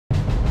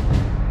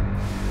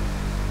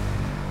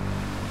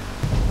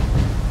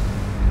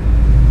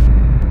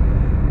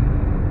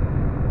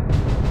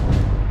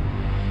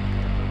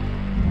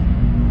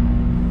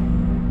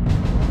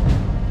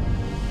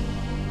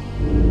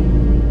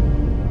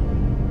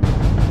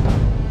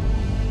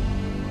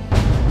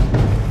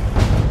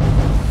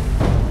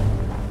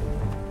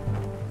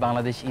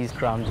Bangladesh is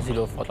ground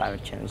zero for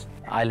climate change.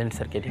 Islands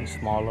are getting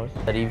smaller,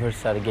 the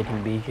rivers are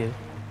getting bigger.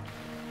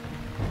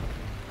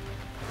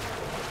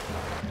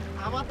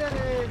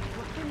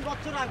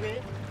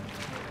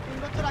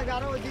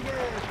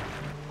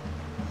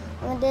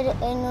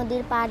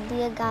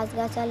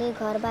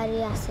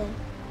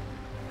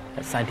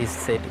 Scientists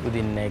said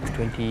within the next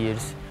 20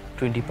 years,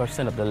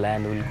 20% of the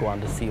land will go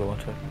under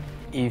seawater.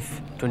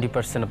 If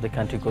 20% of the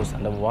country goes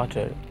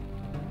underwater,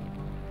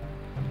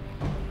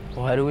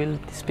 where will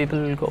these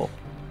people go?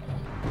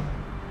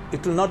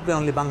 It will not be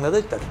only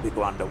Bangladesh that will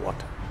go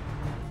underwater.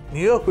 New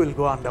York will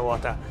go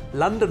underwater,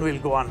 London will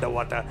go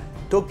underwater,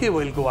 Tokyo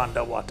will go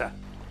underwater.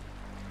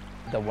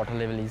 The water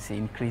level is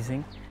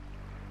increasing.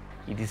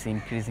 It is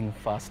increasing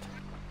fast.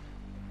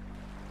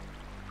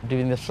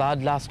 During the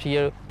flood last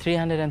year,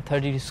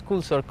 330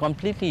 schools were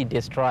completely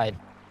destroyed.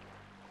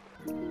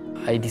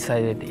 I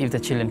decided if the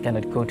children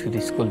cannot go to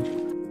the school,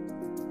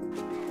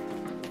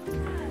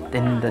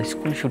 then the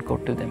school should go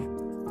to them.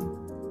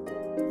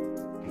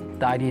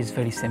 The idea is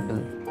very simple,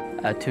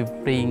 to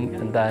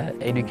bring the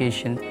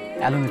education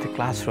along with the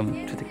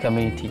classroom to the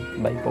community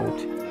by boat.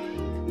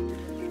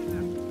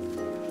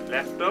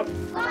 Laptop.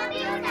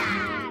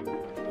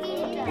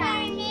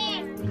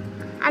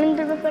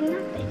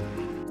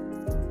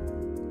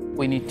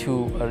 We need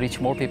to reach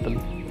more people.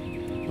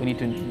 We need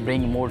to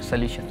bring more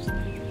solutions.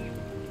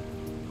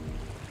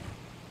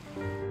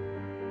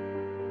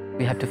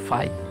 We have to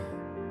fight.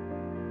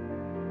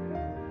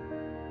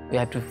 We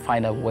have to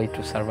find a way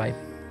to survive.